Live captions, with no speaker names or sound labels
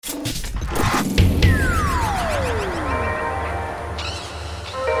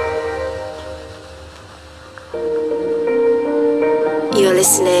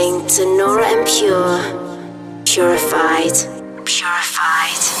listening to Nora En Pure, Purified.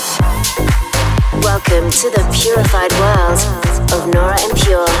 Welcome to the purified world of Nora En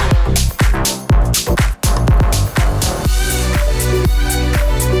Pure.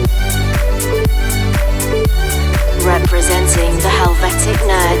 Representing the Helvetic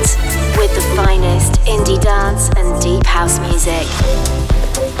Nerds with the finest indie dance and deep house music.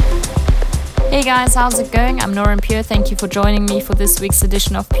 Hey guys, how's it going? I'm Nora En Pure. Thank you for joining me for this week's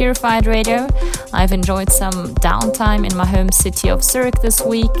edition of Purified Radio. I've enjoyed some downtime in my home city of Zurich this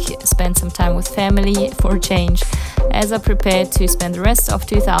week, spent some time with family for a change. As I prepare to spend the rest of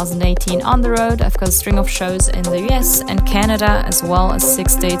 2018 on the road, I've got a string of shows in the US and Canada, as well as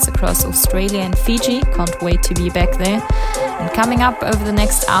 6 dates across Australia and Fiji. Can't wait to be back there. And coming up over the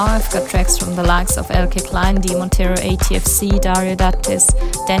next hour, I've got tracks from the likes of Elke Klein, Di Montero, ATFC, Dario D'Attis,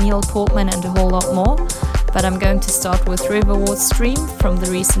 Daniel Portman, and a whole lot more. But I'm going to start with Riverwater Stream from the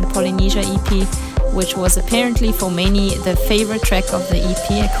recent Polynesia EP, which was apparently for many the favorite track of the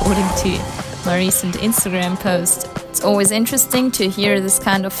EP, according to my recent Instagram post. It's always interesting to hear this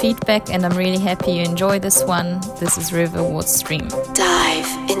kind of feedback, and I'm really happy you enjoy this one. This is Riverwater Stream.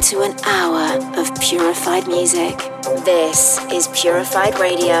 Dive into an hour of purified music. This is Purified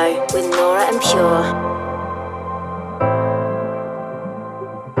Radio with Nora En Pure.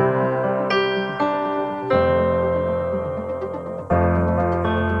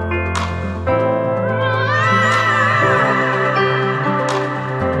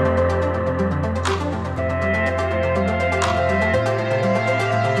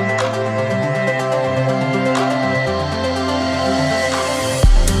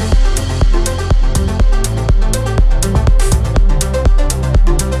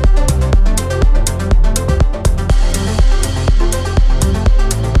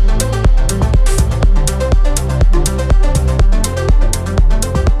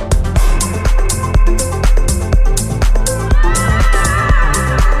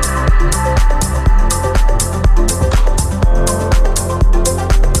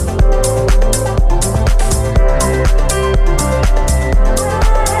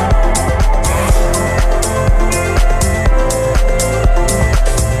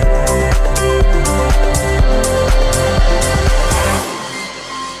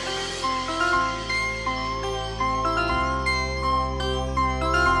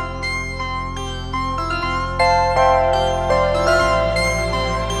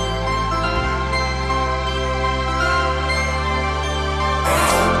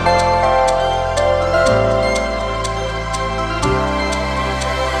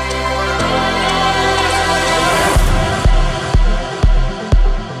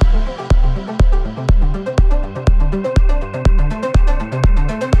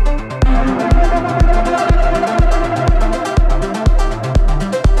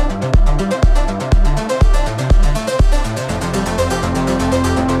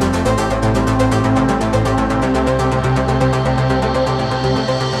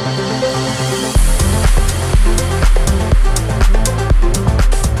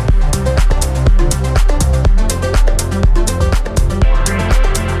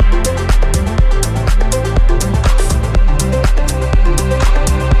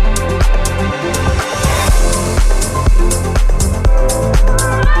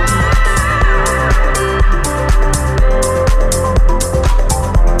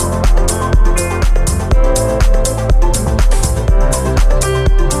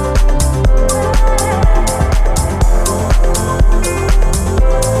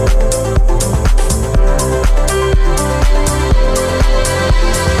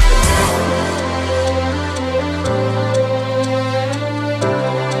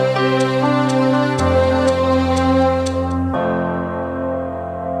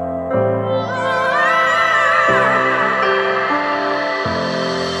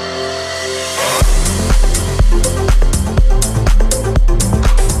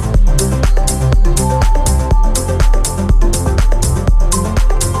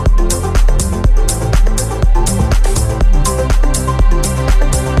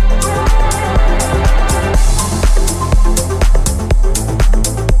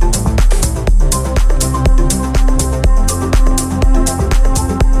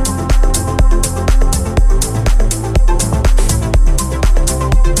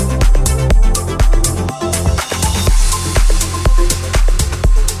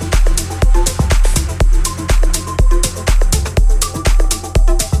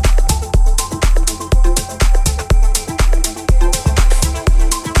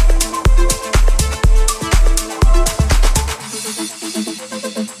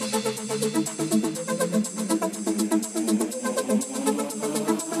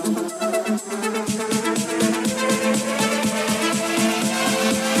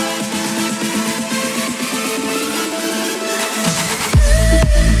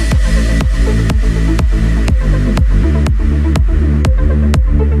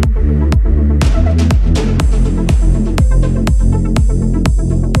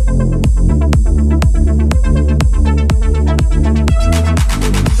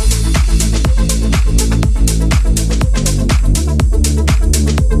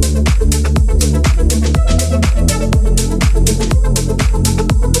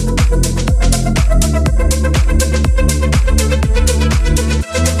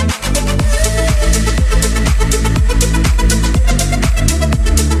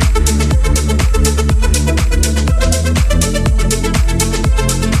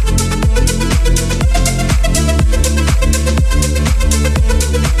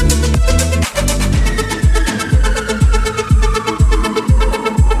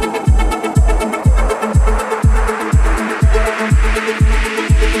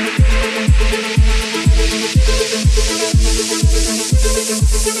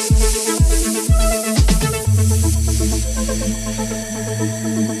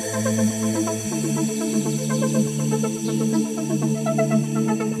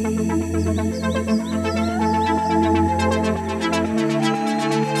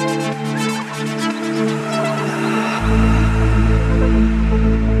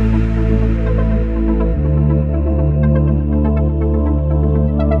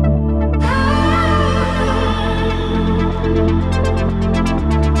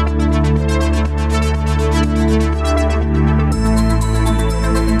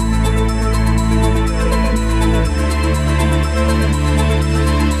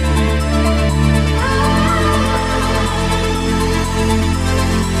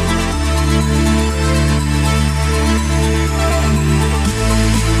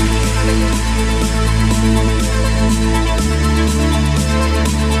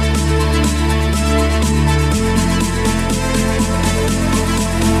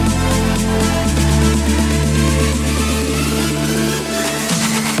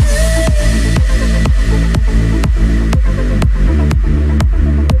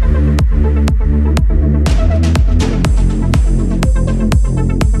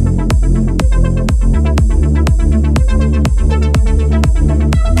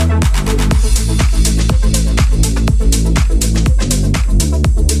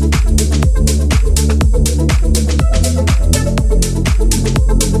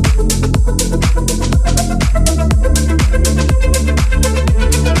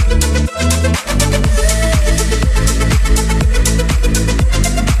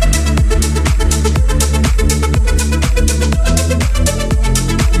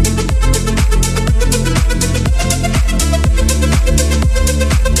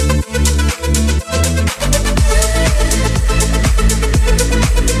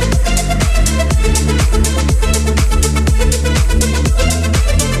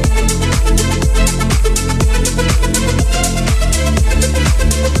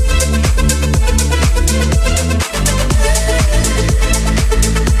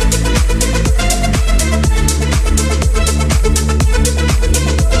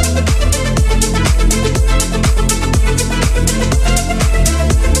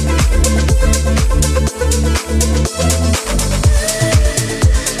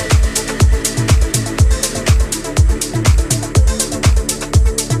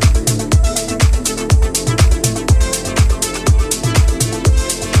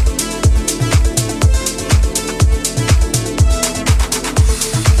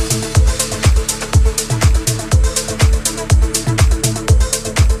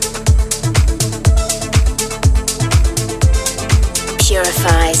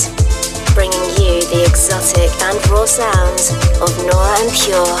 sounds of Nora En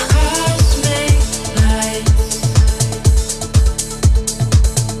Pure.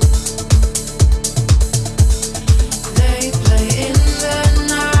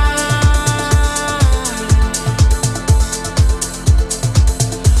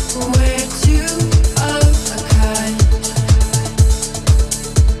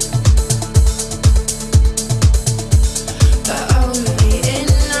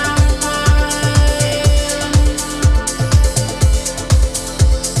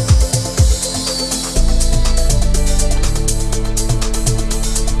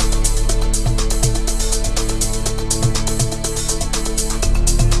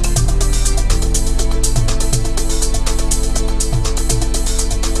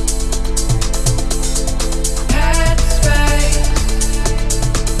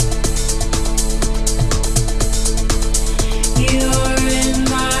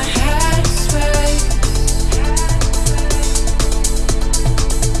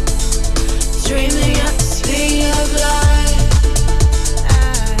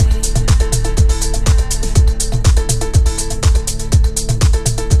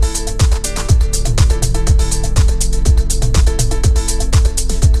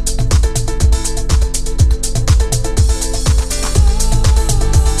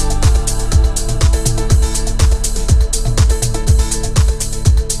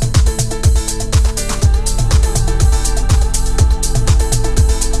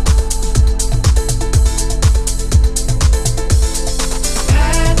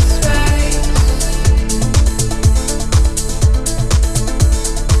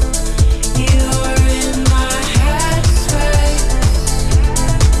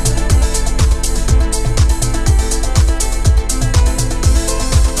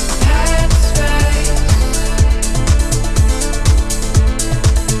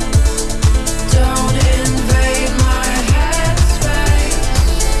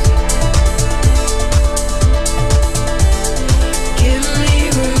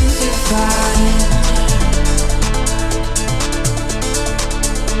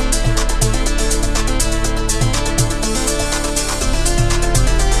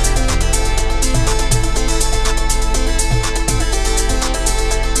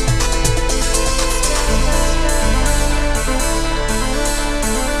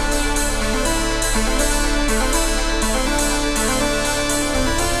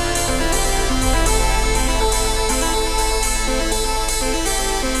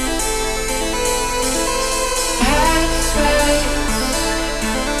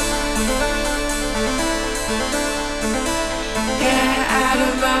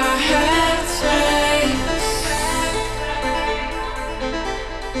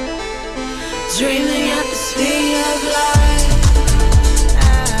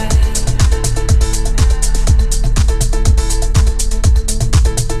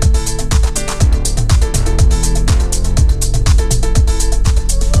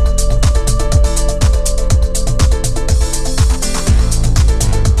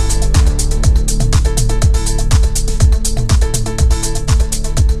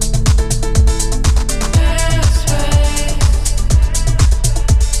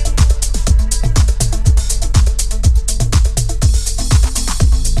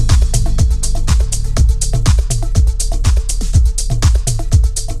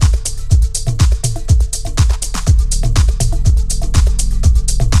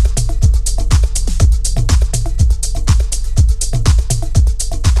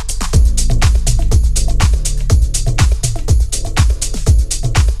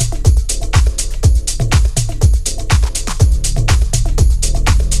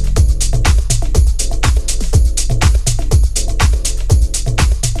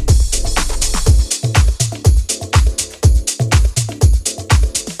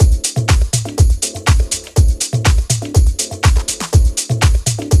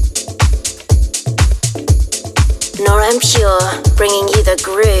 Pure, bringing you the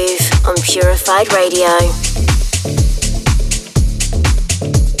groove on Purified Radio.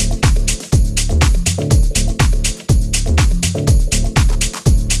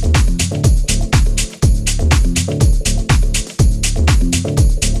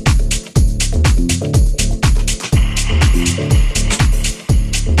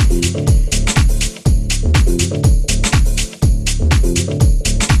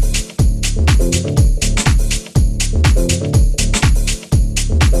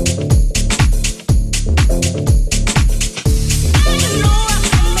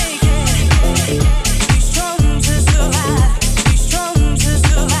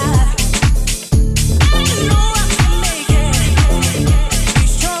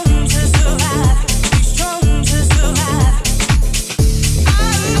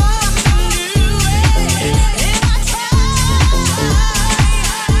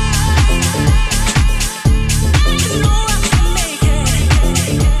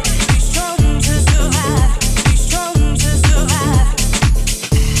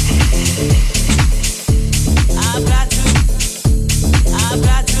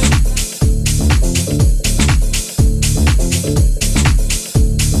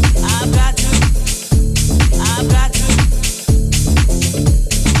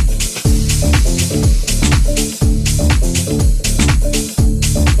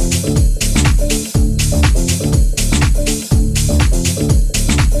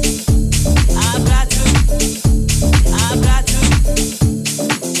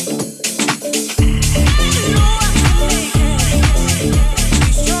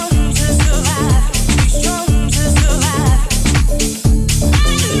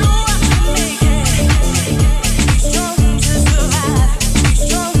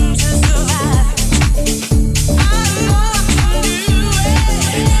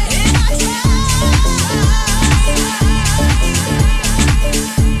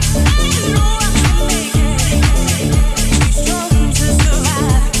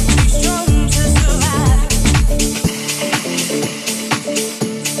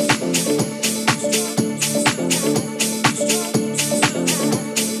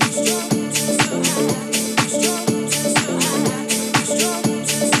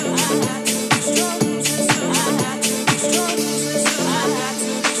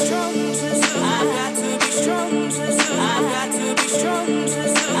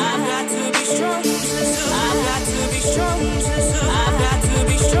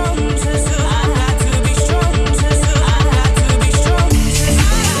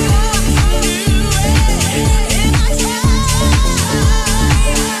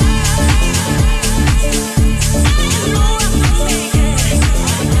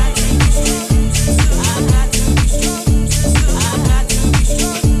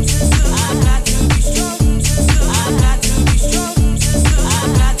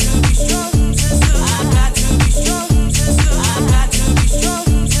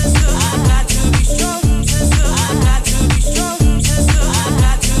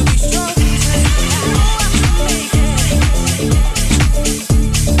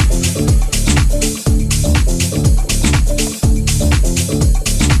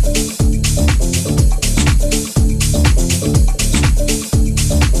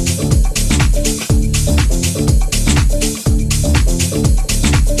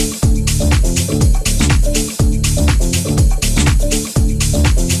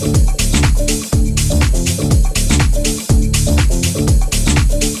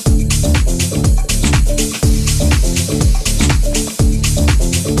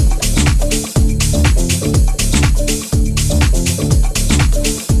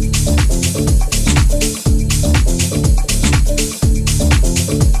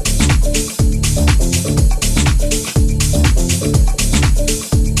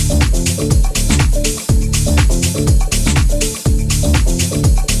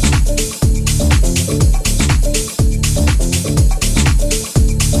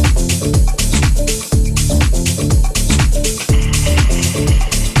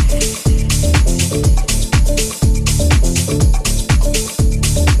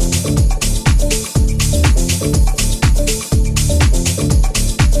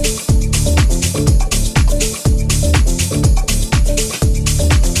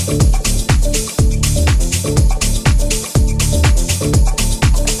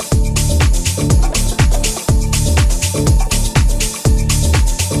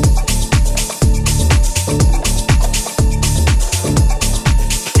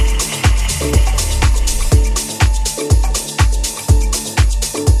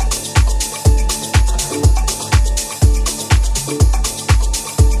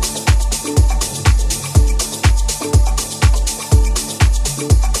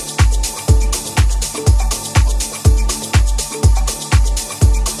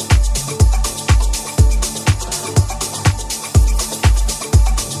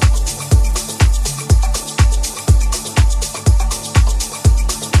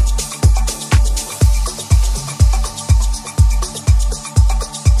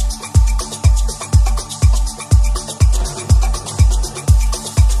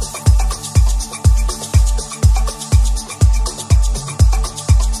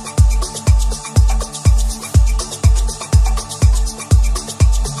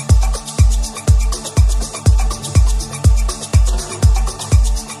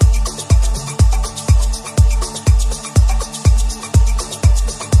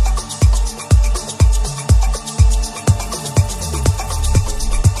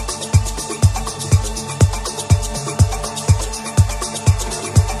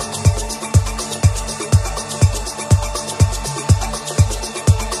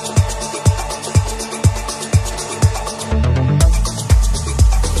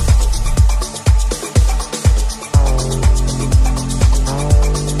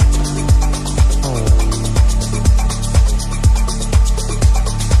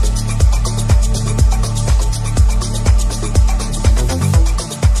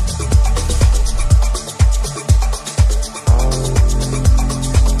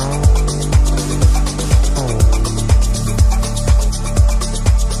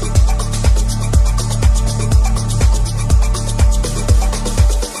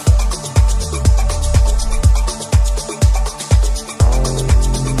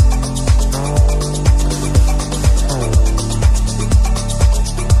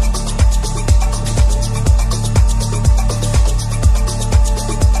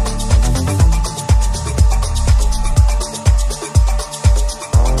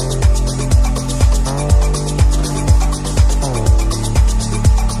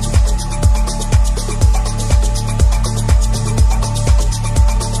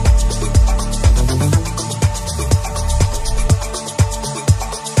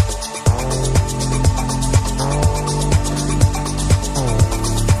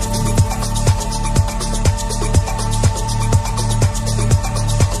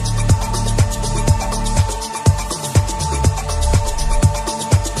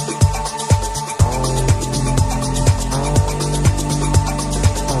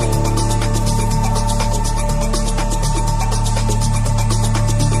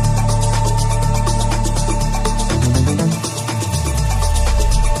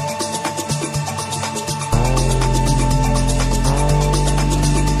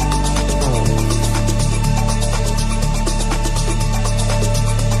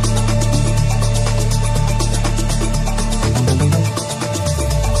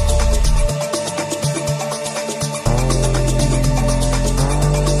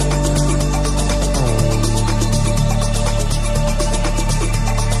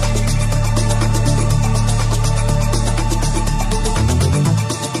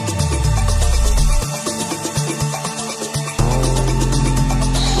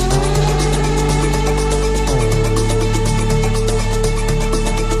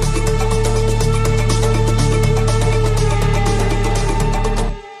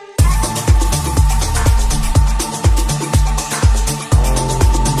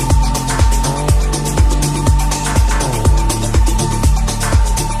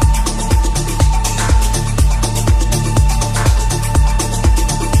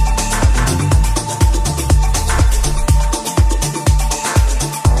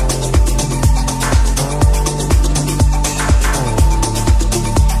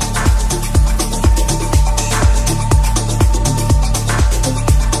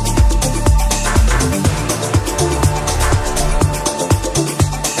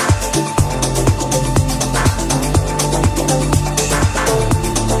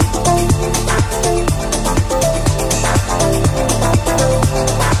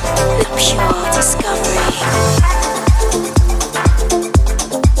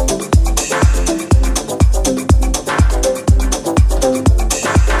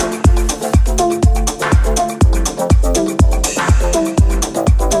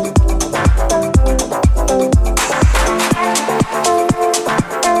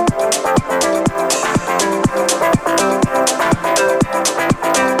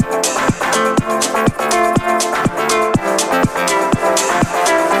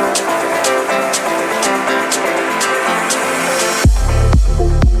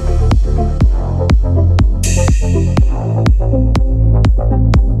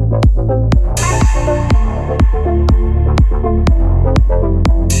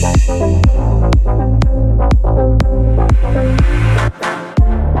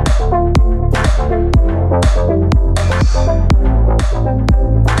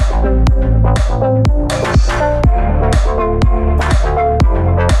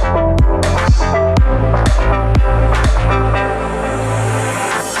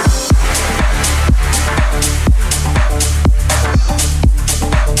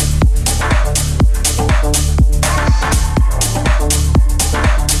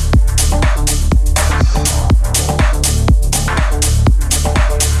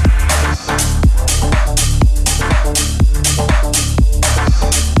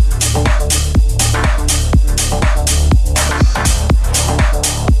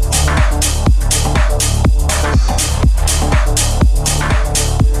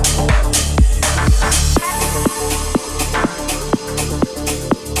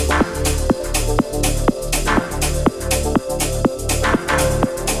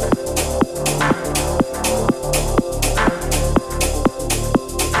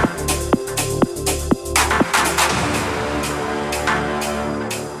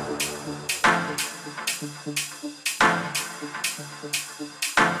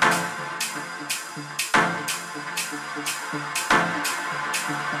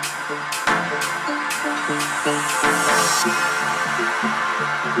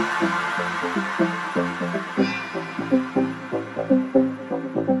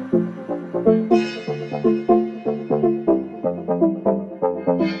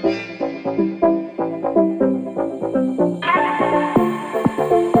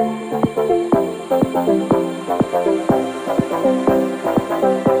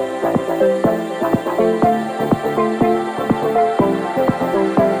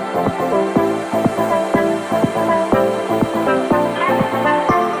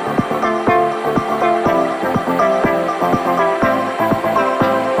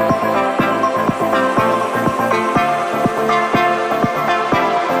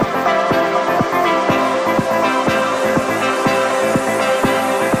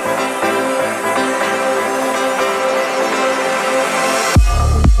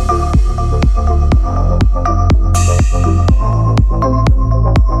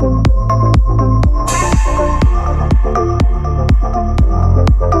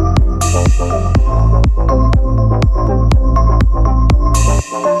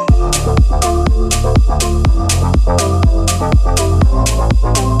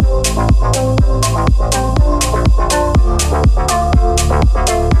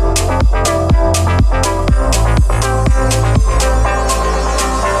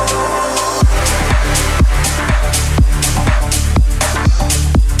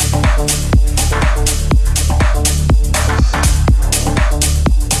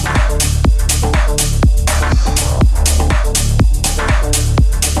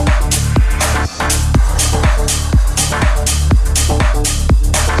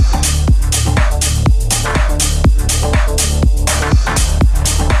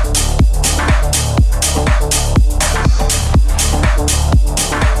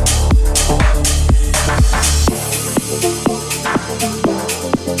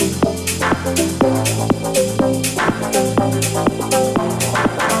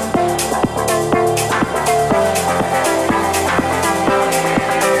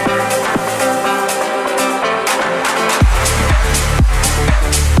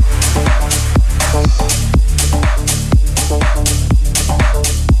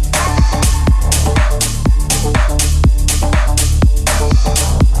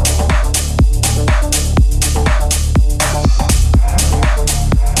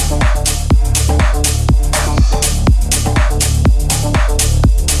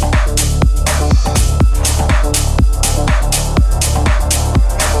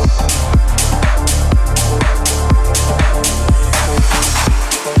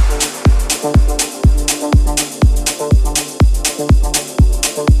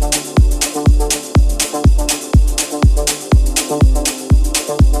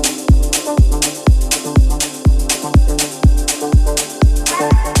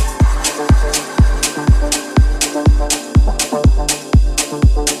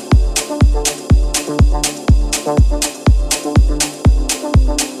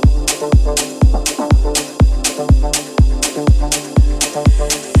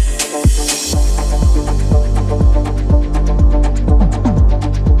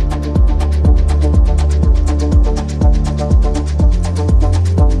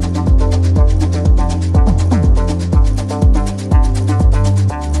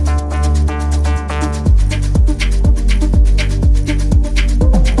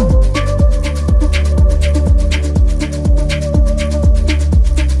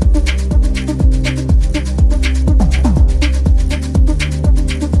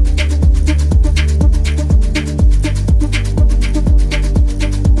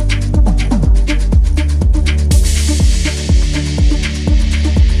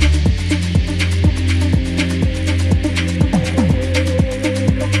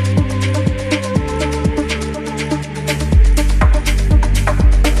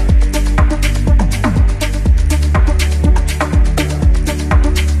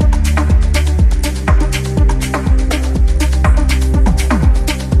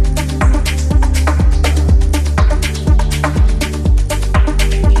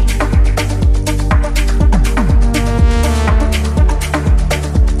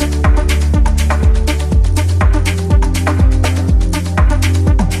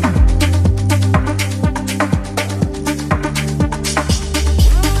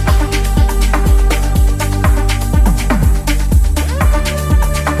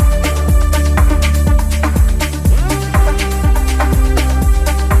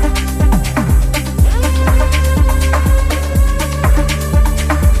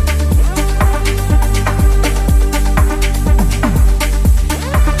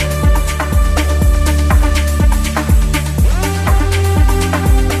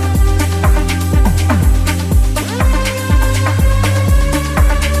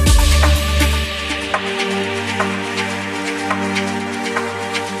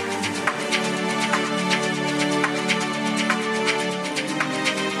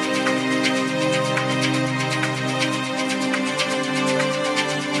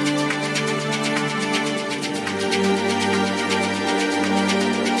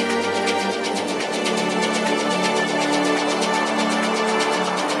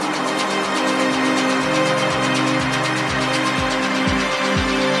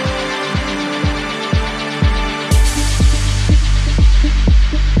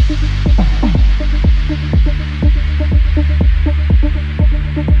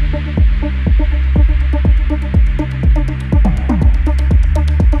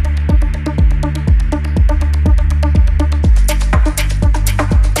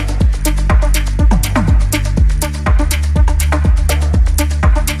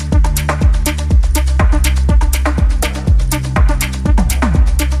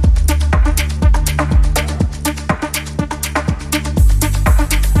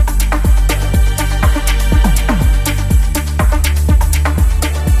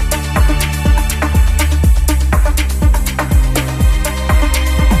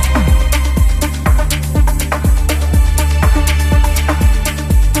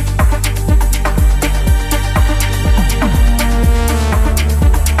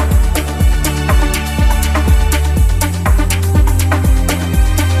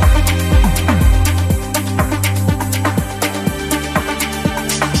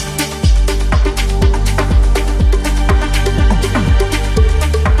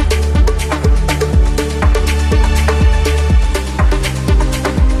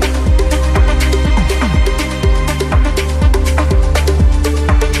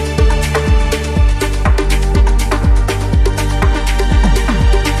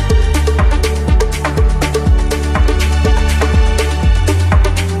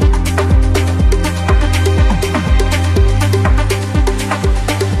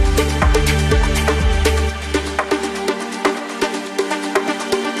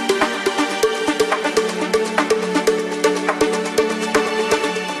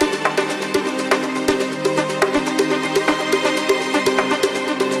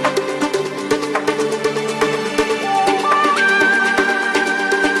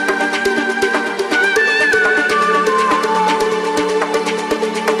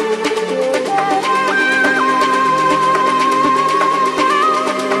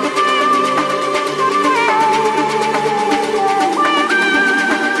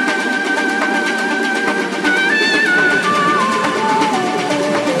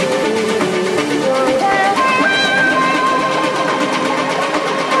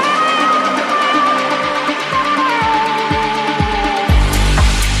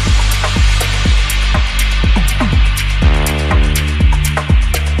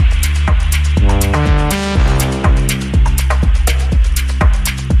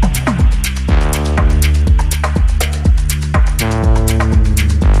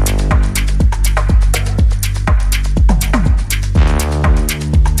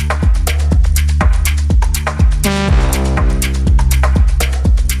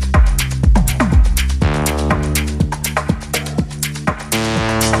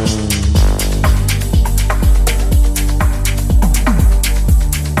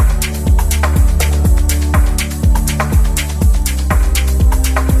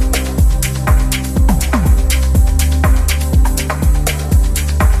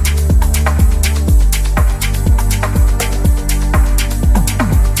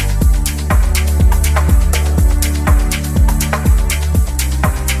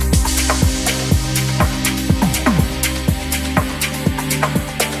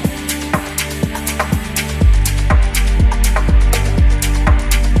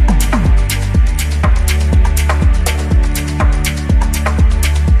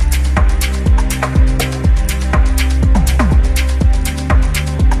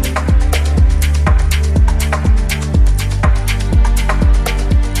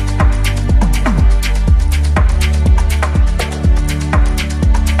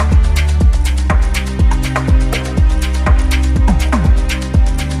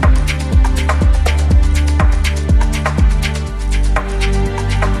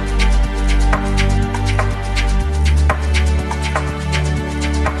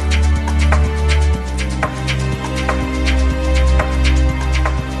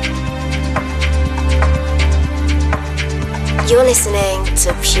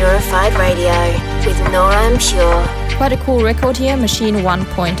 to Purified Radio with Nora En Pure. Quite a cool record here, Machine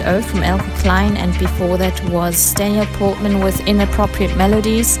 1.0 from Elke Klein, and before that was Daniel Portman with Inappropriate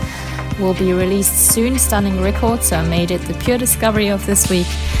Melodies. Will be released soon, stunning record, so I made it the pure discovery of this week.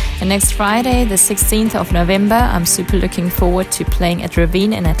 And next Friday, the 16th of November, I'm super looking forward to playing at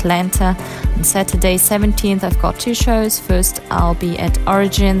Ravine in Atlanta. On Saturday 17th, I've got two shows. First, I'll be at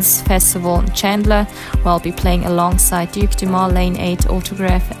Origins Festival in Chandler, where I'll be playing alongside Duke Dumar, Lane 8,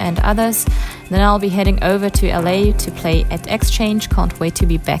 Autograph and others. Then I'll be heading over to LA to play at Exchange. Can't wait to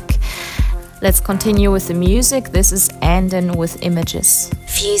be back. Let's continue with the music. This is Anden with Images.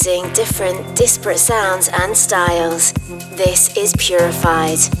 Fusing different, disparate sounds and styles. This is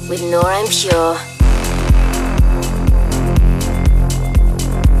Purified with Nora En Pure.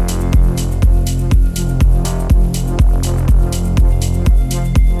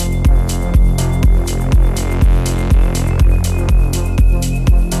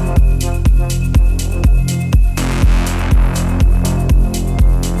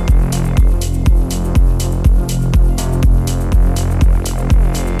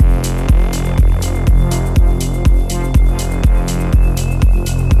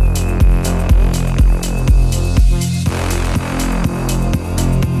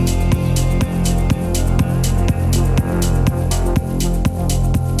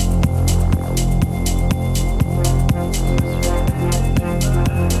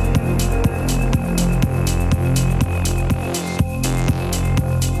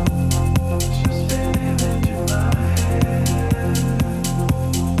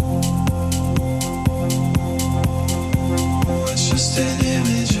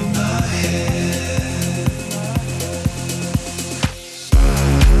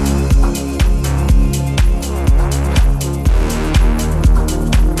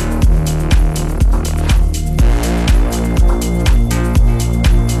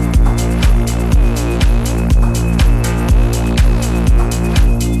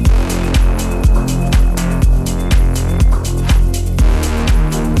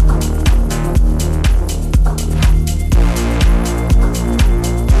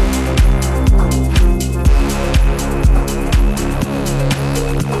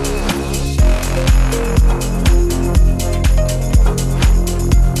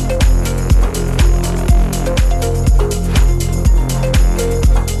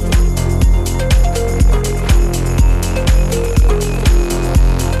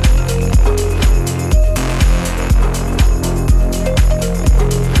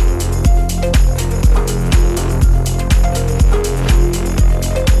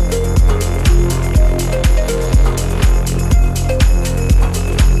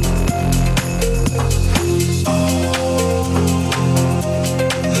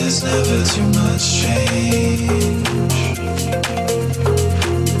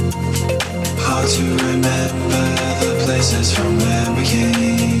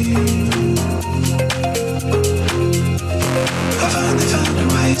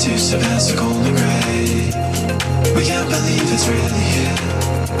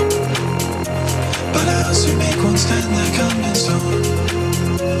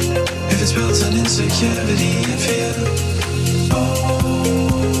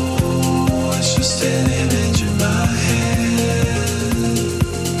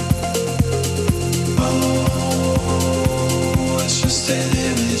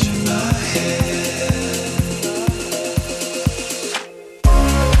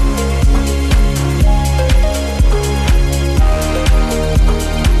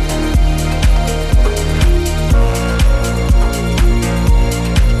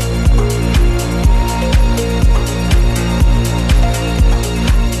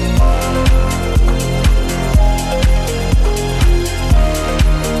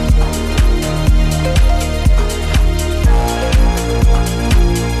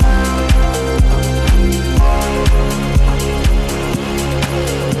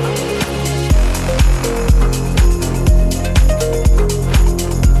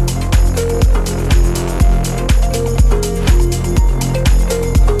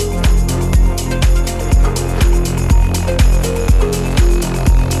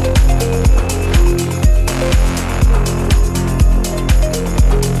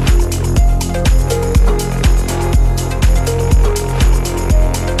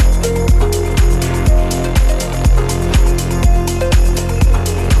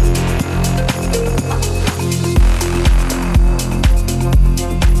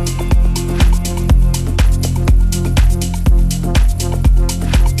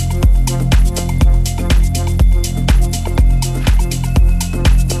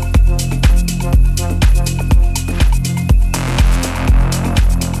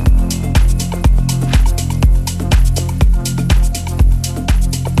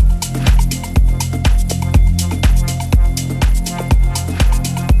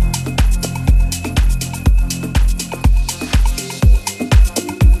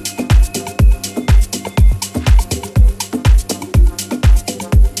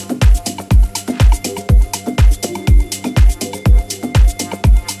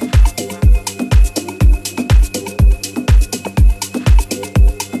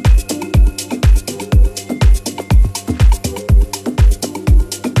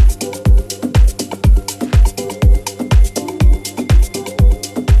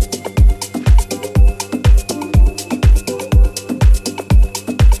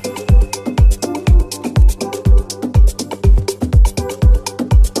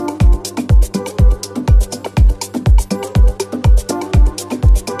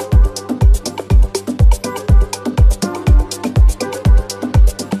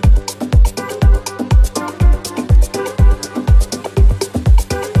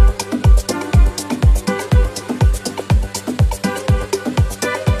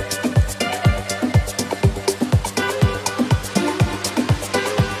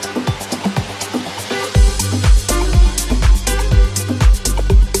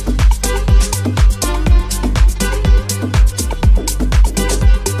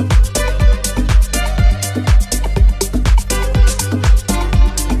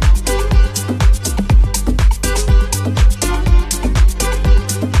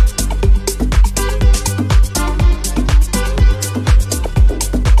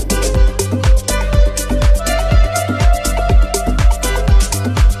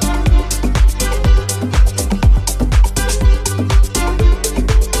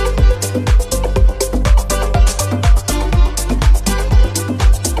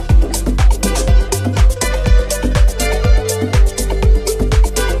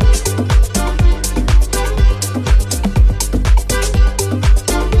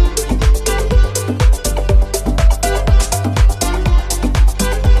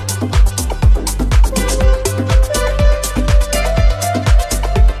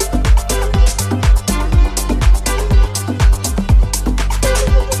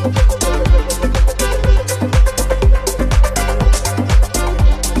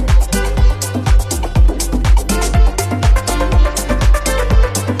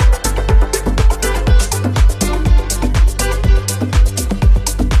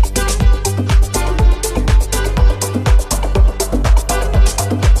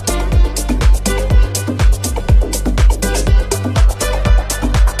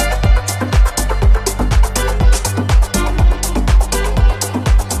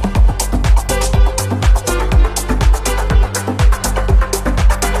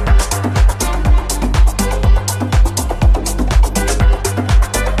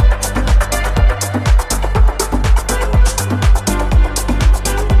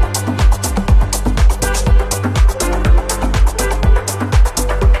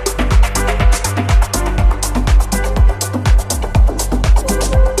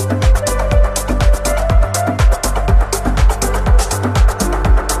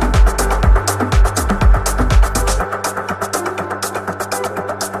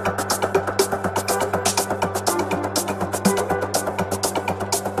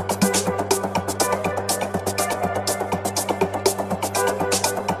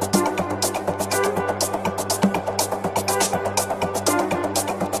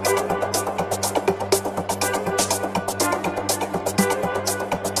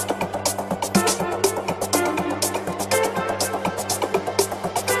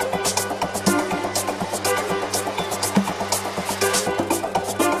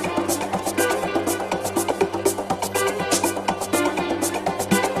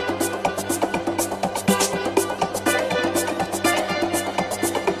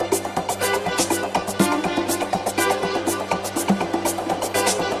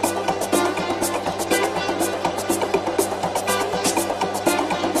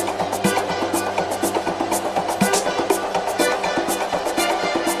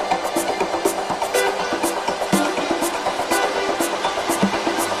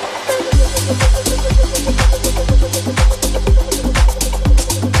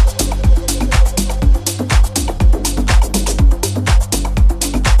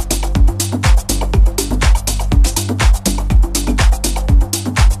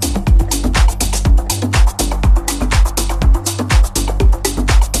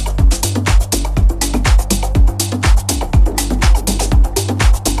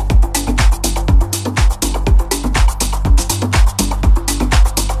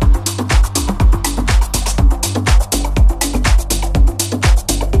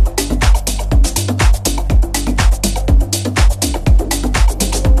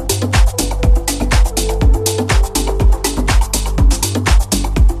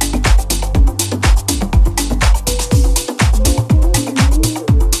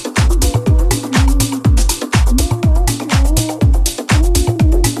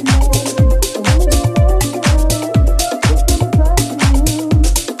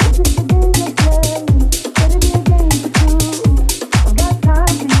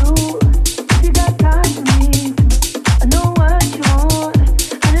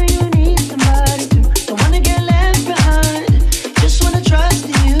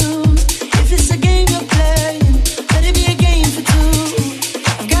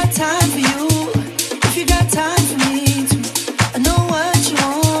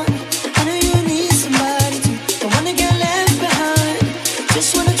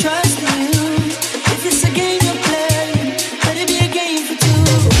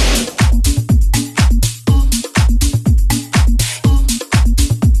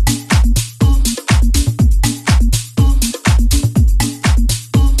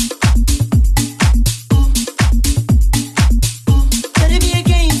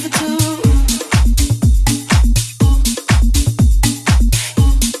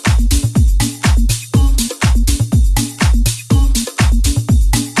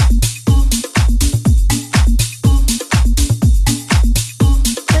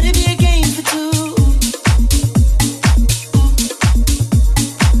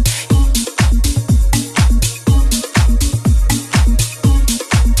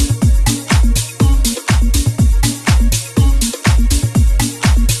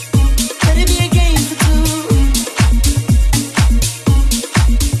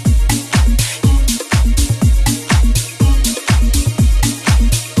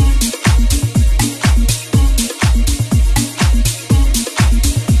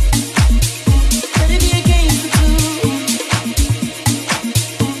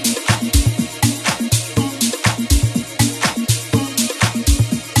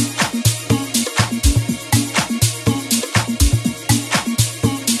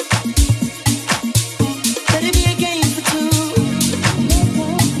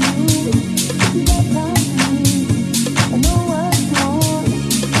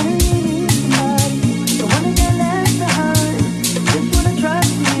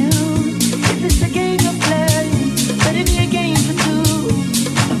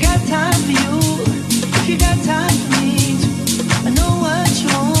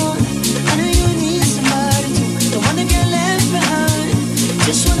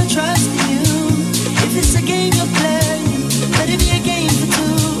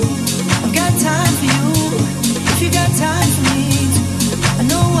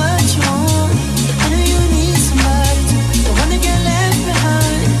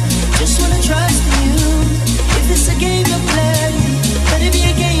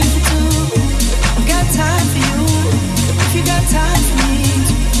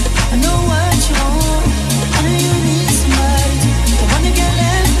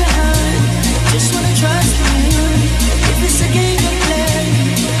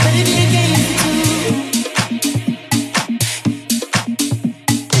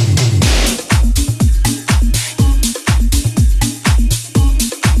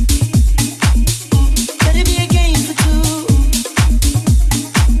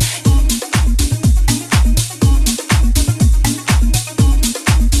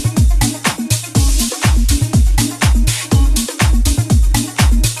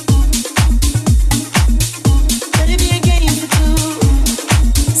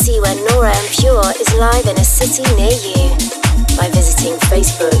 live in a city near you by visiting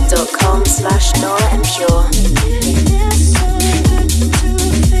facebook.com/Nora En Pure.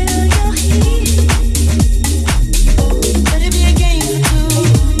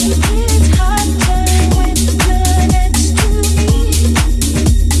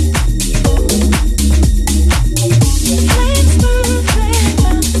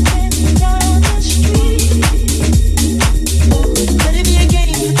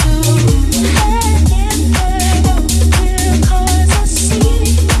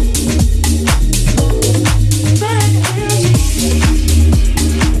 But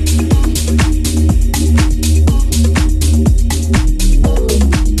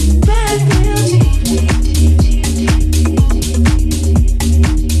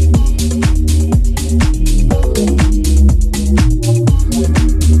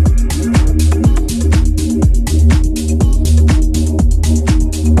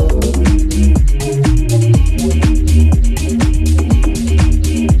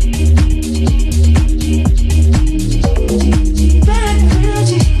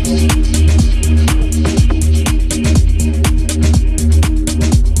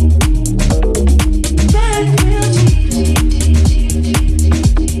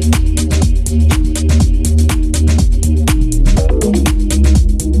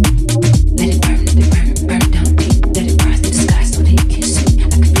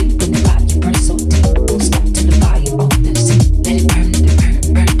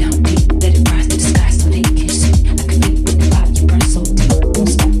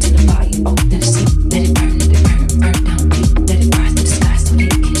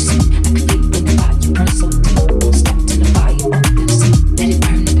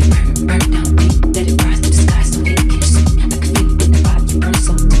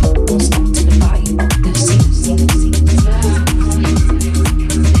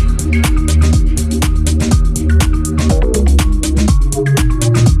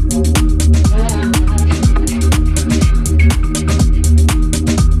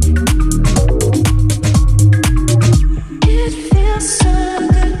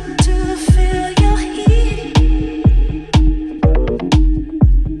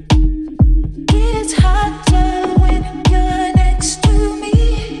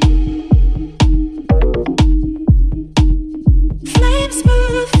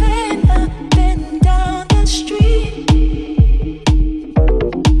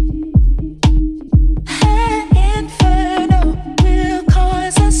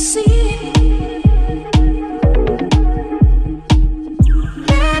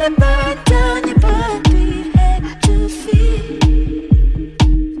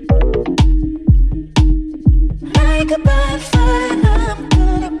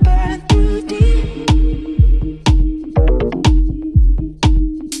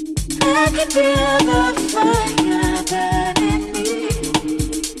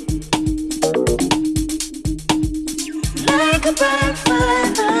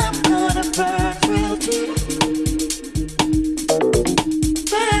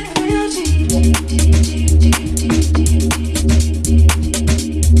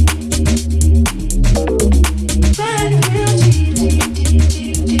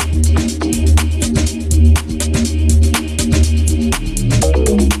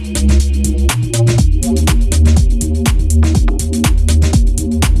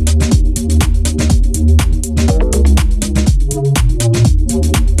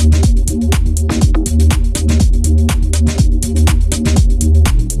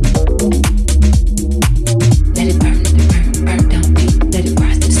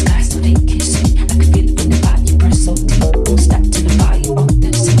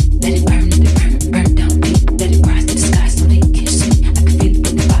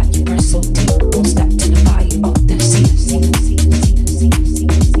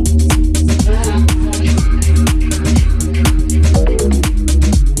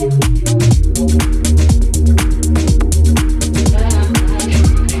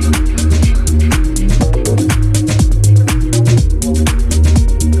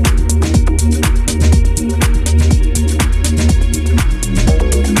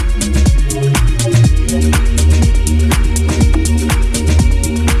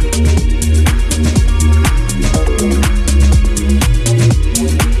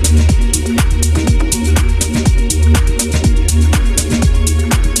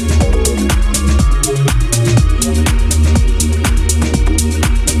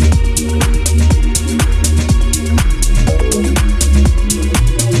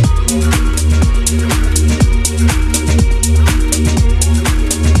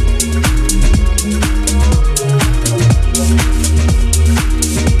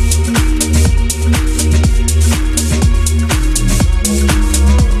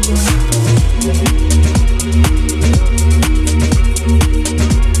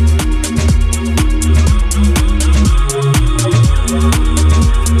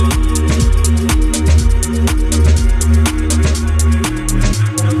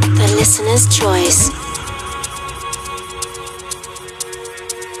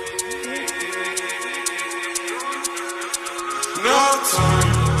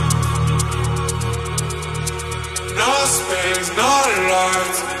no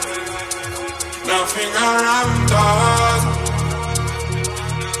light, nothing around us,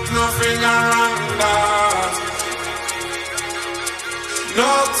 nothing around us.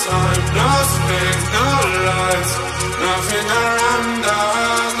 No time, no space, no lights, nothing around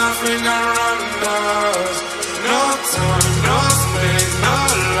us, nothing around us. No time, no space, no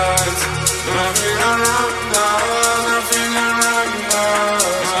lights, nothing around us, nothing around us,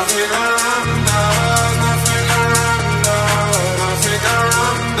 nothing around us, nothing around us, nothing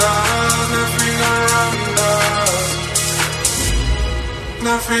around us, nothing around us,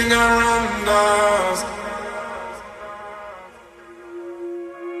 nothing around us.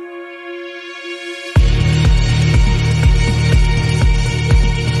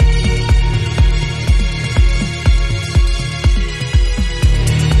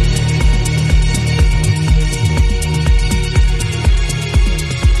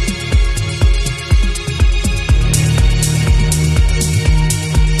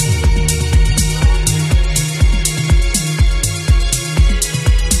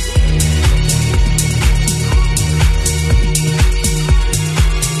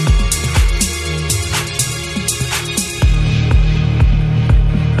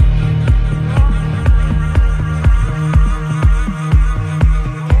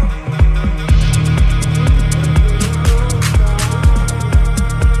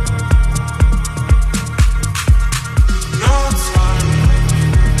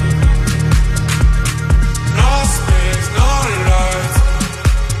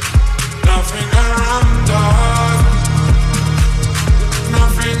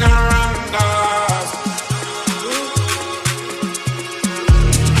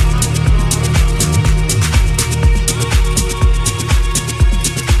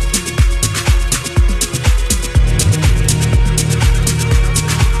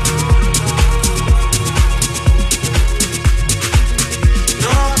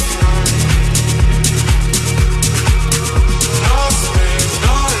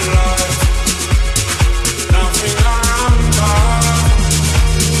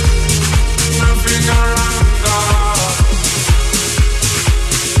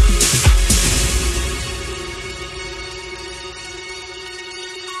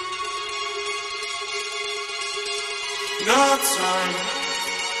 No time,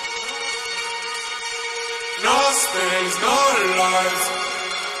 no space, no light,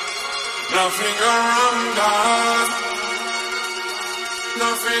 nothing around us,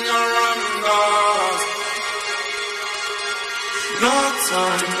 nothing around us. No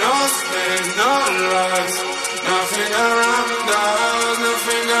time, no space, no light, nothing around us,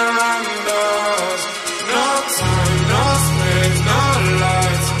 nothing around us. No time, no space, no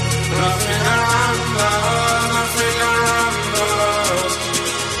light, nothing around us, nothing around us.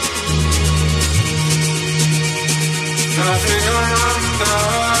 Nothing around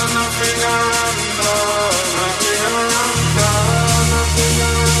us, nothing around us, nothing around us, nothing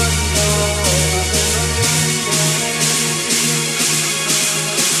around us.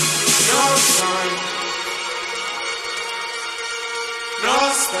 No time, no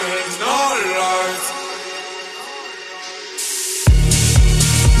space, no light.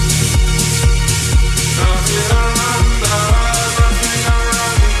 Nothing around us, nothing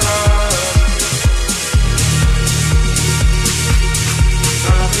around us.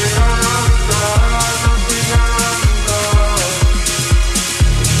 Nothing around us, nothing around us.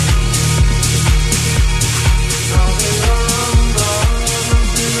 Nothing around us,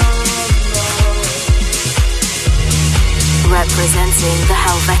 nothing around us. Representing the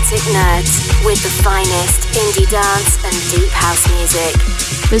Helvetic Nerds with the finest indie dance and deep house music.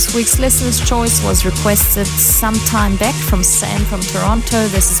 This week's listener's choice was requested some time back from Sam from Toronto.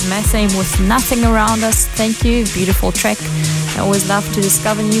 This is Methane with Nothing Around Us. Thank you, beautiful track. I always love to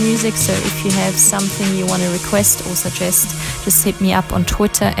discover new music, so if you have something you want to request or suggest, just hit me up on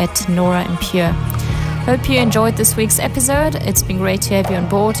Twitter at Nora En Pure. Hope you enjoyed this week's episode. It's been great to have you on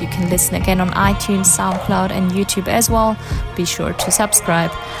board. You can listen again on iTunes, SoundCloud and YouTube as well. Be sure to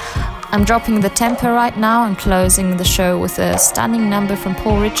subscribe. I'm dropping the tempo right now and closing the show with a stunning number from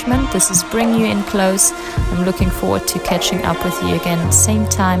Paul Richmond. This is Bring You In Close. I'm looking forward to catching up with you again same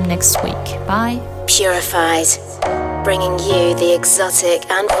time next week. Bye. Purified, bringing you the exotic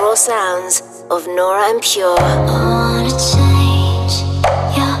and raw sounds of Nora En Pure.